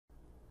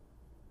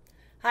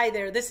Hi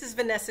there, this is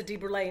Vanessa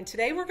DeBurle, and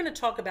today we're going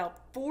to talk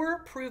about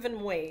 4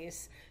 proven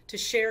ways to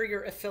share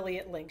your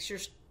affiliate links.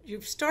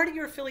 You've started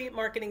your affiliate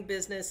marketing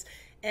business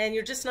and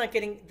you're just not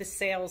getting the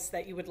sales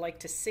that you would like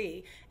to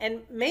see.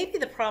 And maybe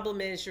the problem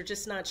is you're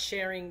just not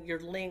sharing your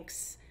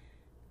links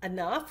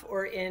enough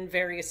or in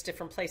various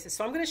different places.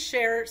 So I'm going to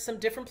share some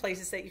different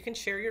places that you can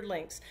share your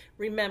links.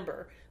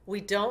 Remember,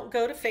 we don't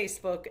go to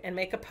Facebook and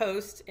make a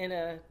post in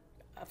a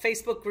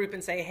Facebook group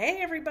and say, hey,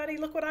 everybody,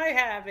 look what I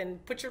have,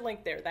 and put your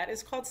link there. That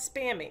is called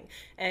spamming,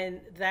 and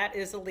that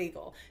is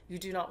illegal. You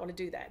do not want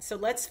to do that. So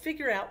let's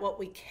figure out what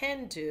we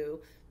can do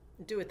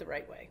it the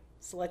right way.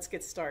 So let's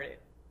get started.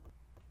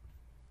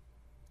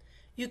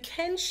 You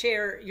can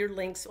share your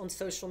links on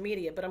social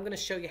media, but I'm going to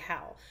show you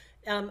how.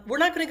 We're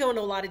not going to go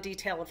into a lot of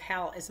detail of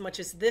how, as much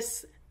as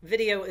this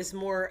video is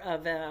more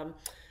of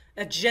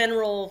a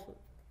general,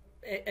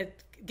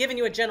 giving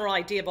you a general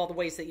idea of all the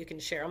ways that you can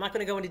share. I'm not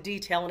going to go into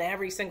detail on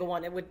every single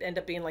one. It would end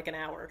up being like an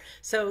hour.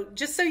 So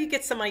just so you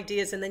get some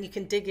ideas, and then you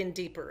can dig in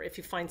deeper if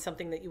you find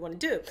something that you want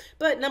to do.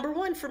 But number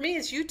one for me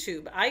is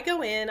YouTube. I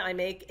go in, I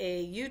make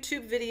a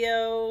YouTube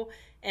video,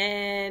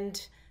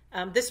 and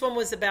this one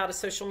was about a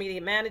social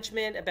media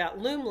management, about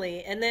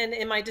Loomly, and then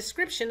in my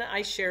description,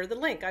 I share the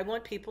link. I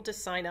want people to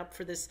sign up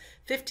for this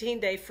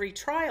 15-day free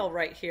trial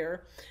right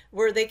here,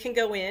 where they can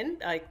go in,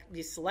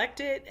 you select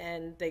it,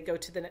 and they go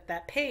to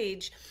that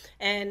page,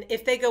 and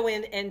if they go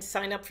in and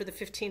sign up for the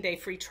 15-day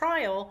free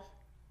trial,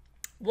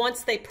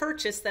 once they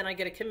purchase, then I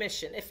get a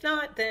commission. If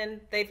not,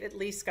 then they've at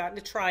least gotten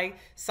to try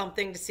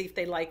something to see if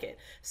they like it.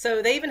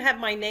 So they even have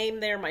my name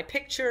there, my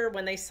picture,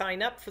 when they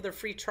sign up for their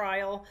free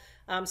trial.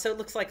 So it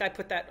looks like I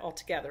put that all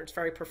together. It's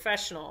very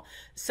professional.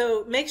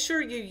 So make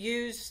sure you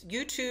use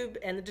YouTube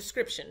and the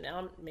description.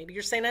 Now, maybe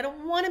you're saying, I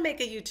don't want to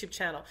make a YouTube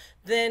channel.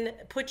 Then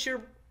put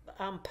your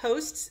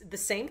posts, the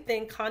same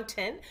thing,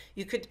 content.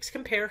 You could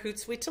compare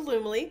Hootsuite to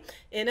Loomly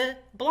in a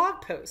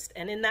blog post.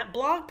 And in that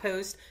blog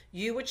post,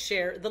 you would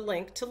share the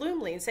link to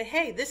Loomly and say,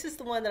 hey, this is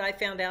the one that I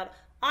found out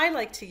I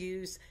like to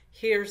use.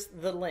 Here's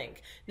the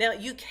link. Now,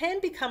 you can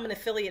become an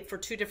affiliate for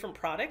 2 different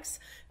products,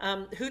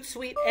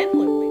 Hootsuite and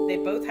Loomly. They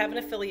both have an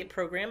affiliate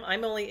program.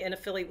 I'm only an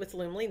affiliate with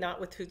Loomly,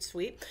 not with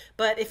Hootsuite.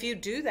 But if you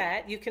do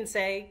that, you can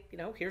say,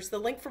 here's the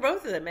link for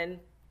both of them and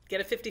get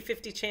a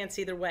 50-50 chance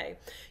either way.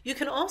 You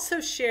can also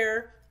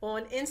share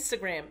on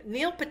Instagram.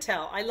 Neil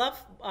Patel, I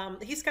love,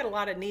 he's got a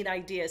lot of neat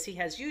ideas. He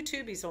has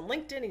YouTube, he's on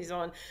LinkedIn, he's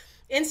on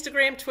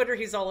Instagram, Twitter,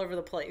 he's all over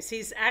the place.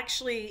 He's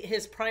actually,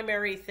 his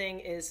primary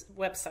thing is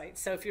websites.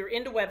 So if you're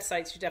into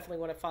websites, you definitely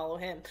want to follow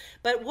him.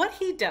 But what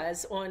he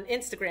does on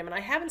Instagram, and I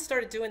haven't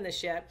started doing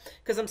this yet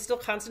because I'm still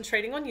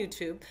concentrating on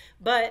YouTube,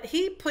 but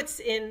he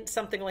puts in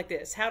something like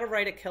this, how to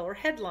write a killer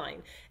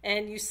headline.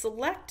 And you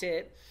select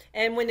it,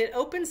 and when it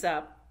opens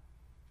up,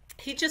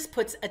 he just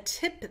puts a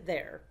tip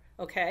there.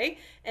 Okay,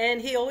 and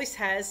he always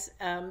has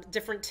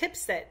different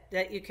tips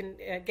that you can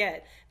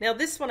get. Now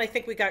this one, I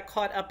think we got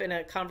caught up in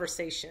a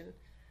conversation.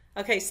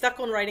 Okay, stuck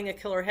on writing a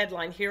killer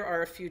headline. Here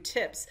are a few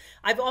tips.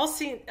 I've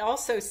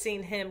also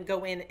seen him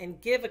go in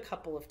and give a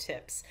couple of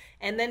tips.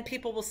 And then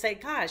people will say,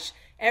 gosh,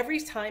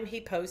 every time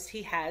he posts,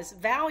 he has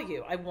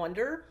value. I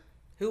wonder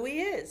who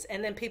he is.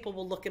 And then people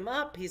will look him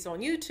up. He's on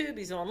YouTube,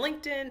 he's on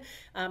LinkedIn,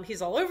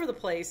 he's all over the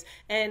place.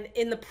 And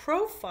in the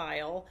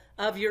profile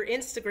of your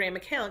Instagram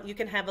account, you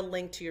can have a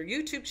link to your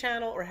YouTube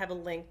channel or have a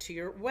link to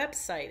your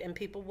website, and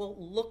people will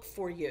look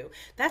for you.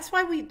 That's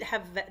why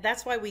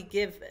we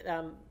give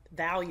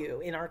value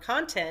in our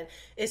content,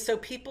 is so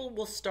people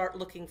will start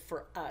looking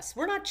for us.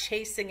 We're not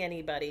chasing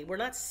anybody. We're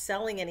not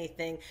selling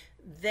anything.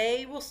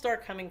 They will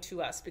start coming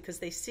to us because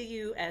they see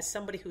you as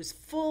somebody who's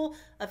full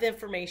of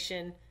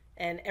information,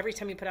 and every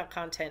time you put out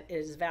content, it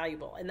is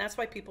valuable. And that's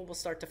why people will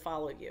start to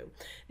follow you.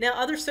 Now,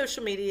 other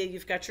social media,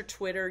 you've got your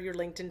Twitter, your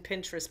LinkedIn,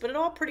 Pinterest, but it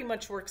all pretty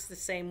much works the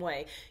same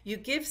way. You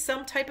give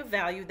some type of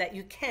value that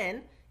you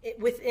can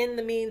within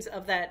the means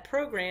of that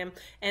program,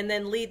 and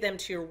then lead them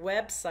to your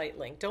website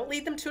link. Don't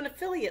lead them to an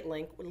affiliate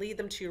link, lead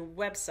them to your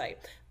website.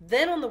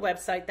 Then on the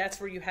website, that's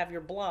where you have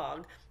your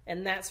blog,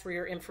 and that's where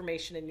your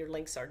information and your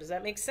links are. Does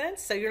that make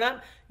sense? So you're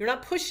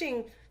not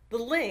pushing the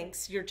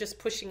links, you're just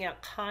pushing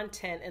out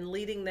content and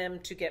leading them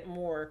to get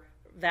more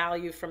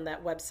value from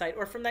that website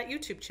or from that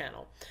YouTube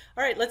channel.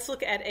 All right, let's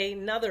look at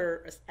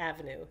another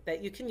avenue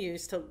that you can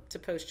use to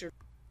post your.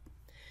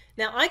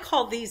 Now, I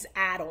call these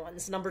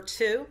add-ons. Number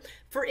 2,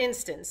 for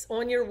instance,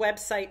 on your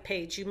website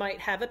page, you might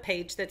have a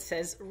page that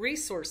says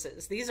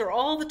resources. These are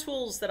all the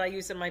tools that I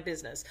use in my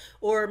business.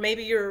 Or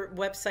maybe your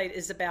website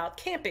is about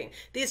camping.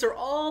 These are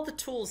all the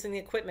tools and the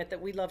equipment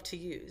that we love to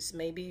use.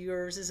 Maybe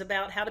yours is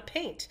about how to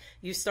paint.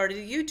 You started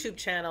a YouTube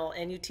channel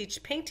and you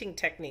teach painting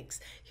techniques.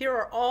 Here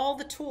are all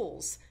the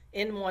tools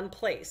in one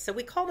place. So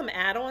we call them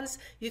add-ons.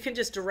 You can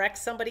just direct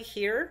somebody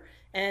here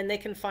and they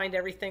can find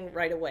everything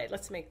right away.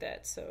 Let's make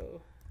that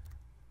so.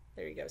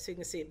 There you go, so you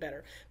can see it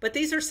better. But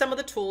these are some of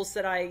the tools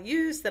that I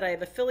use, that I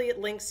have affiliate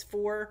links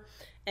for,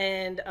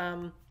 and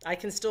I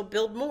can still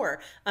build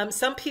more.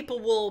 Some people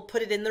will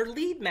put it in their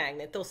lead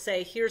magnet. They'll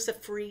say, here's a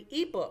free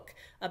ebook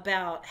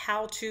about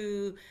how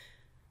to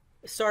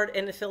start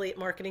an affiliate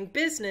marketing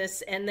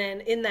business. And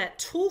then in that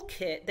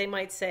toolkit, they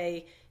might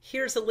say,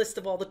 here's a list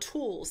of all the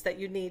tools that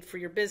you need for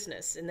your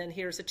business. And then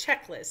here's a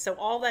checklist. So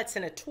all that's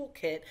in a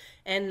toolkit.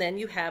 And then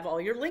you have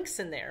all your links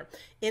in there.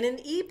 In an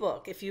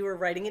ebook, if you were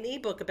writing an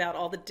ebook about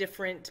all the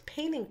different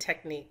painting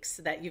techniques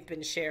that you've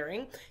been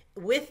sharing,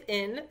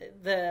 within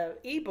the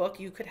ebook,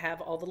 you could have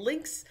all the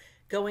links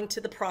going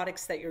to the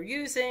products that you're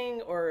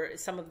using or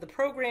some of the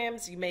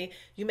programs. You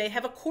may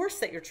have a course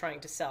that you're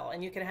trying to sell,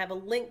 and you can have a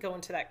link going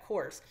to that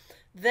course.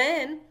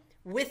 Then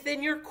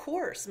within your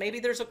course, maybe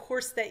there's a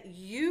course that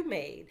you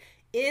made.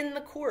 In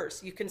the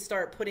course, you can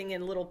start putting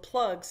in little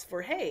plugs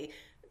for, hey,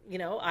 you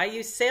know, I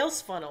use sales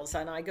funnels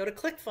and I go to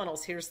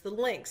ClickFunnels. Here's the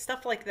link,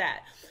 stuff like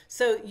that.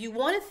 So you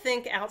want to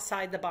think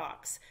outside the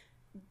box.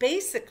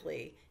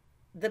 Basically,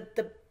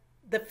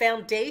 the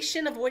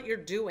foundation of what you're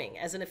doing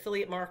as an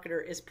affiliate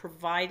marketer is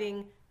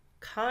providing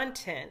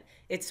content.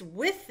 It's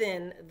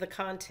within the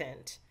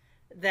content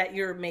that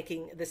you're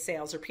making the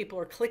sales, or people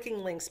are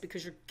clicking links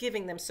because you're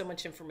giving them so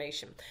much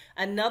information.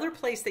 Another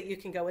place that you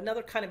can go,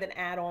 another kind of an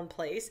add-on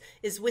place,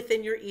 is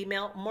within your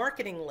email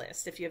marketing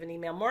list. If you have an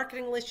email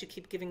marketing list, you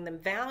keep giving them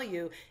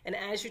value. And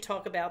as you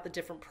talk about the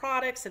different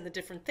products and the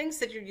different things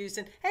that you're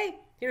using, hey,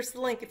 here's the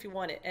link if you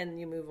want it, and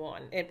you move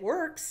on. It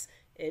works.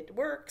 It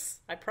works.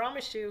 I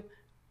promise you.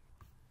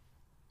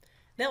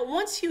 Now,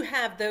 once you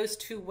have those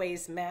two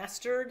ways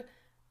mastered,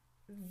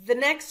 the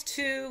next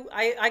two,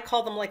 I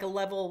call them like a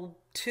level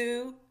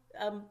 2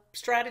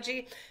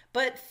 strategy,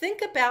 but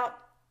think about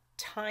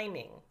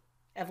timing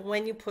of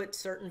when you put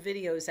certain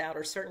videos out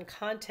or certain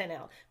content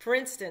out. For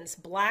instance,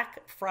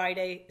 Black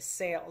Friday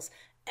sales.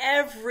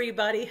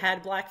 Everybody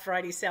had Black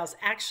Friday sales.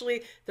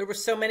 Actually, there were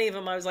so many of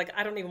them, I was like,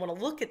 I don't even want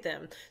to look at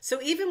them. So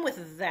even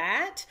with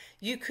that,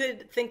 you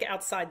could think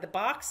outside the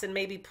box and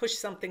maybe push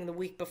something the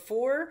week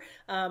before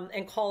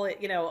and call it,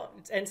 you know,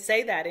 and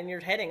say that in your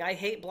heading, I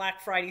hate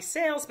Black Friday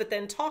sales, but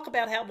then talk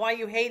about why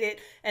you hate it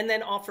and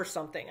then offer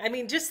something. I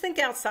mean, just think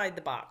outside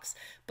the box.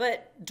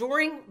 But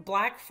during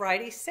Black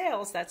Friday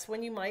sales, that's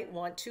when you might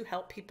want to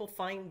help people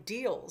find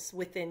deals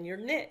within your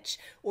niche,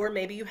 or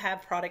maybe you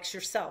have products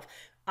yourself.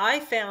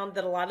 I found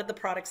that a lot of the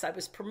products I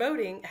was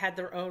promoting had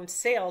their own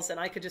sales, and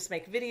I could just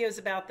make videos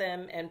about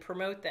them and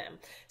promote them.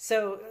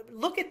 So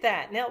look at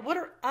that. Now, what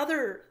are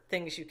other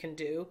things you can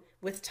do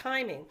with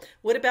timing?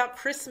 What about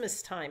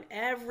Christmas time?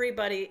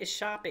 Everybody is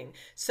shopping.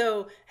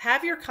 So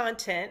have your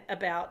content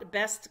about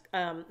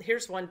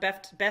here's one,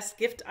 best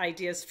gift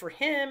ideas for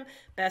him,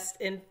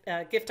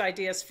 gift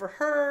ideas for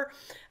her,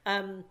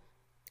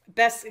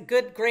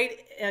 great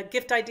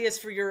gift ideas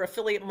for your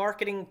affiliate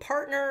marketing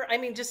partner. I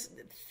mean, just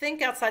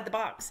think outside the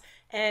box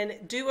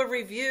and do a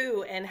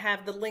review and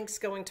have the links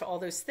going to all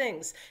those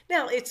things.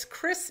 Now, it's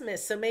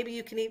Christmas, so maybe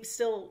you can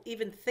still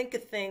even think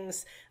of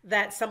things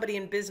that somebody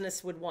in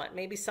business would want.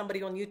 Maybe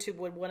somebody on YouTube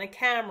would want a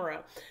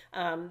camera.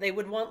 They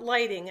would want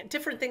lighting,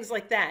 different things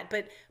like that.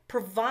 But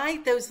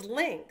provide those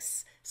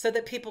links so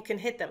that people can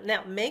hit them.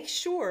 Now, make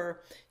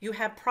sure you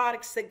have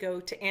products that go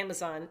to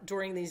Amazon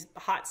during these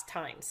hot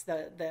times,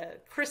 the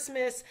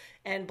Christmas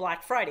and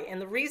Black Friday. And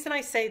the reason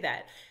I say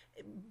that,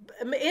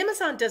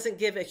 Amazon doesn't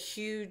give a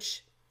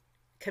huge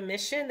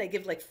commission. They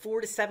give like 4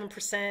 to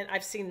 7%.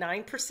 I've seen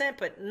 9%,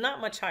 but not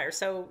much higher.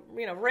 So,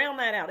 you know, round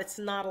that out. It's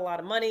not a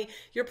lot of money.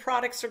 Your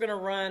products are going to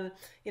run,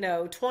 you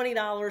know,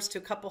 $20 to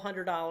a couple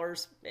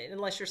 $100,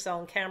 unless you're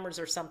selling cameras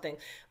or something.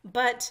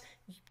 But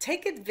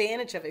take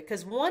advantage of it,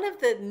 because one of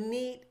the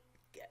neat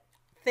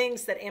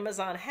things that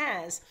Amazon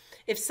has,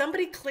 if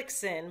somebody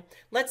clicks in,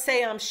 let's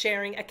say I'm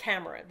sharing a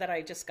camera that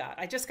I just got.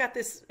 I just got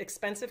this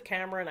expensive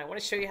camera and I want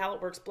to show you how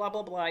it works, blah,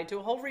 blah, blah. I do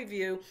a whole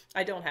review.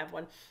 I don't have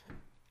one.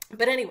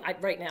 But anyway,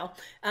 right now,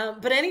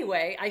 but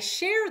anyway, I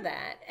share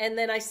that and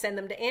then I send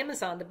them to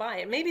Amazon to buy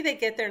it. Maybe they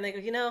get there and they go,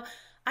 you know,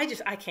 I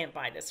can't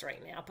buy this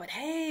right now, but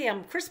hey,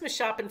 I'm Christmas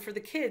shopping for the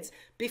kids.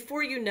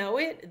 Before you know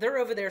it, they're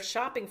over there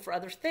shopping for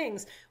other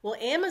things. Well,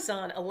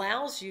 Amazon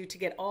allows you to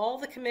get all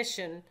the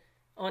commission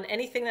on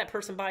anything that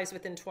person buys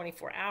within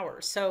 24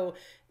 hours. So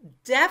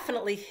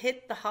definitely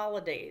hit the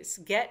holidays,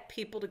 get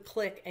people to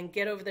click and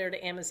get over there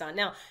to Amazon.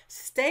 Now,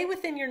 stay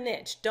within your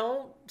niche.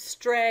 Don't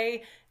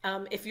stray.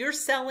 If you're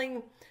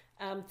selling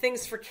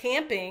things for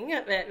camping,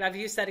 I've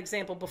used that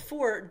example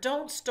before,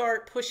 don't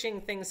start pushing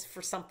things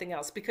for something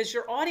else, because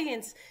your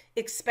audience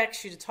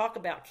expects you to talk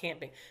about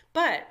camping.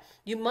 But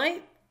you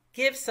might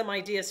give some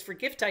ideas for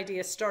gift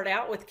ideas. Start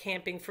out with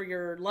camping for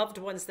your loved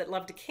ones that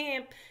love to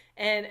camp,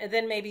 and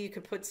then maybe you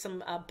could put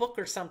some book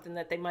or something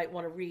that they might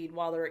want to read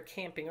while they're at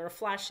camping, or a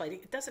flashlight.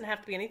 It doesn't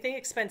have to be anything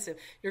expensive.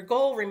 Your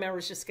goal, remember,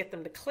 is just get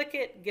them to click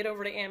it, get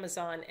over to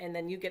Amazon, and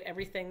then you get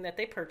everything that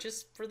they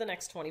purchase for the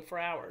next 24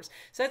 hours.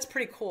 So that's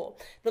pretty cool.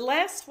 The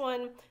last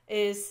one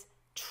is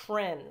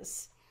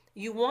trends.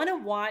 You want to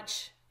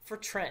watch for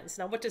trends.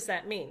 Now, what does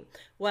that mean?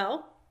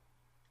 Well,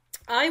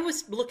 I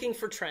was looking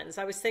for trends.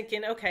 I was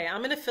thinking, okay,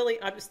 I'm an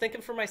affiliate. I was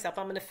thinking for myself,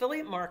 I'm an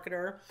affiliate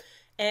marketer,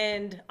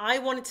 and I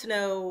wanted to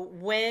know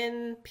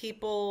when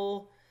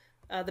people,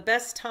 the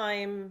best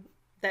time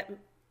that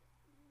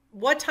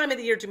what time of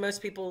the year do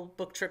most people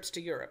book trips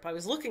to Europe? I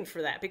was looking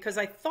for that because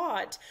I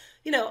thought,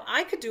 you know,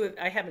 I could do it.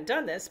 I haven't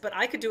done this, but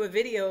I could do a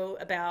video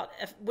about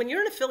when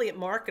you're an affiliate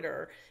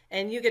marketer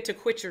and you get to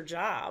quit your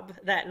job,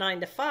 that 9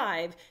 to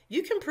 5,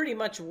 you can pretty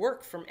much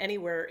work from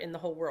anywhere in the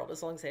whole world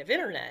as long as they have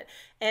internet.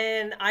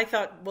 And I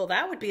thought, well,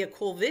 that would be a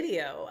cool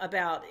video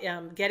about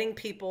getting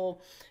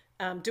people,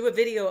 do a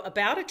video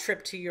about a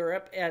trip to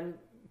Europe and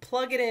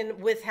plug it in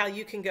with how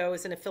you can go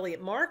as an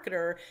affiliate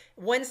marketer.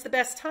 When's the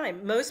best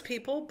time? Most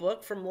people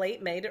book from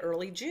late May to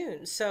early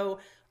June. So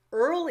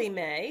early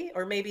May,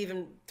 or maybe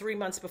even 3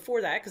 months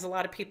before that, because a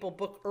lot of people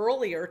book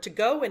earlier to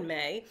go in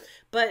May,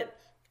 but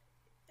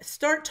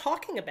start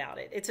talking about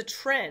it. It's a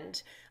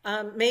trend.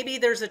 Maybe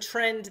there's a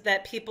trend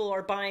that people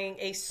are buying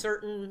a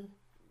certain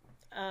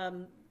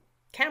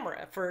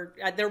camera for,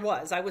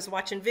 I was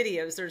watching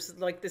videos. There's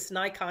like this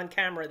Nikon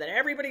camera that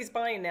everybody's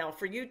buying now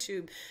for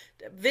YouTube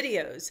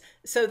videos.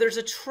 So there's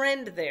a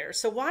trend there.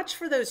 So watch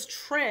for those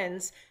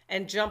trends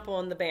and jump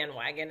on the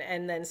bandwagon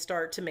and then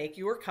start to make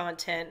your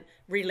content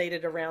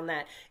related around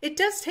that. It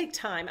does take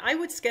time. I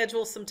would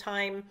schedule some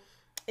time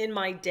in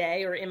my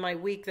day or in my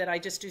week that I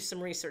just do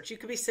some research. You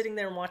could be sitting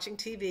there and watching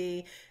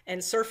TV and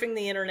surfing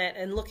the internet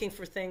and looking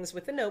for things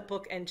with a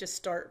notebook and just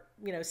start,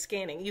 you know,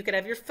 scanning. You could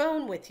have your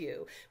phone with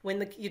you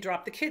when you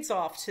drop the kids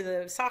off to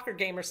the soccer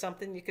game or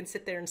something. You can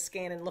sit there and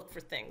scan and look for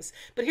things.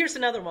 But here's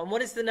another one.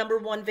 What is the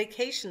 #1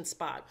 vacation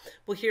spot?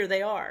 Well, here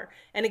they are.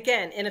 And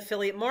again, in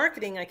affiliate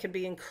marketing, I can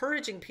be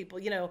encouraging people,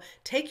 you know,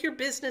 take your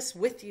business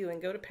with you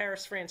and go to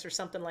Paris, France or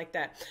something like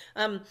that.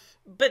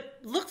 But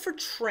look for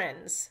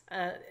trends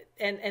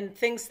and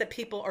things that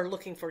people are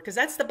looking for, because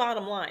that's the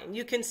bottom line.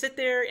 You can sit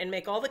there and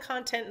make all the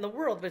content in the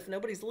world, but if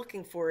nobody's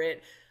looking for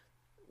it,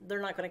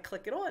 they're not going to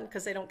click it on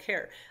because they don't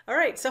care. All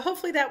right. So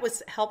hopefully that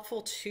was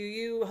helpful to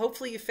you.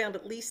 Hopefully you found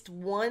at least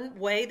one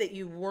way that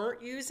you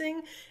weren't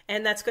using,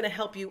 and that's going to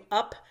help you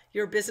up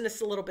your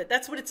business a little bit.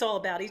 That's what it's all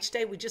about. Each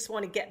day we just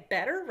want to get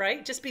better,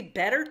 right? Just be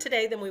better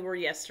today than we were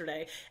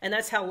yesterday. And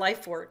that's how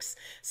life works.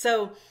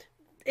 So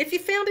if you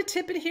found a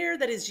tip in here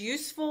that is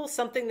useful,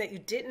 something that you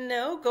didn't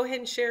know, go ahead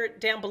and share it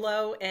down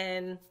below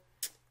and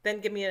then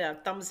give me a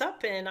thumbs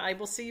up, and I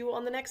will see you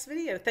on the next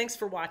video. Thanks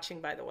for watching,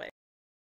 by the way.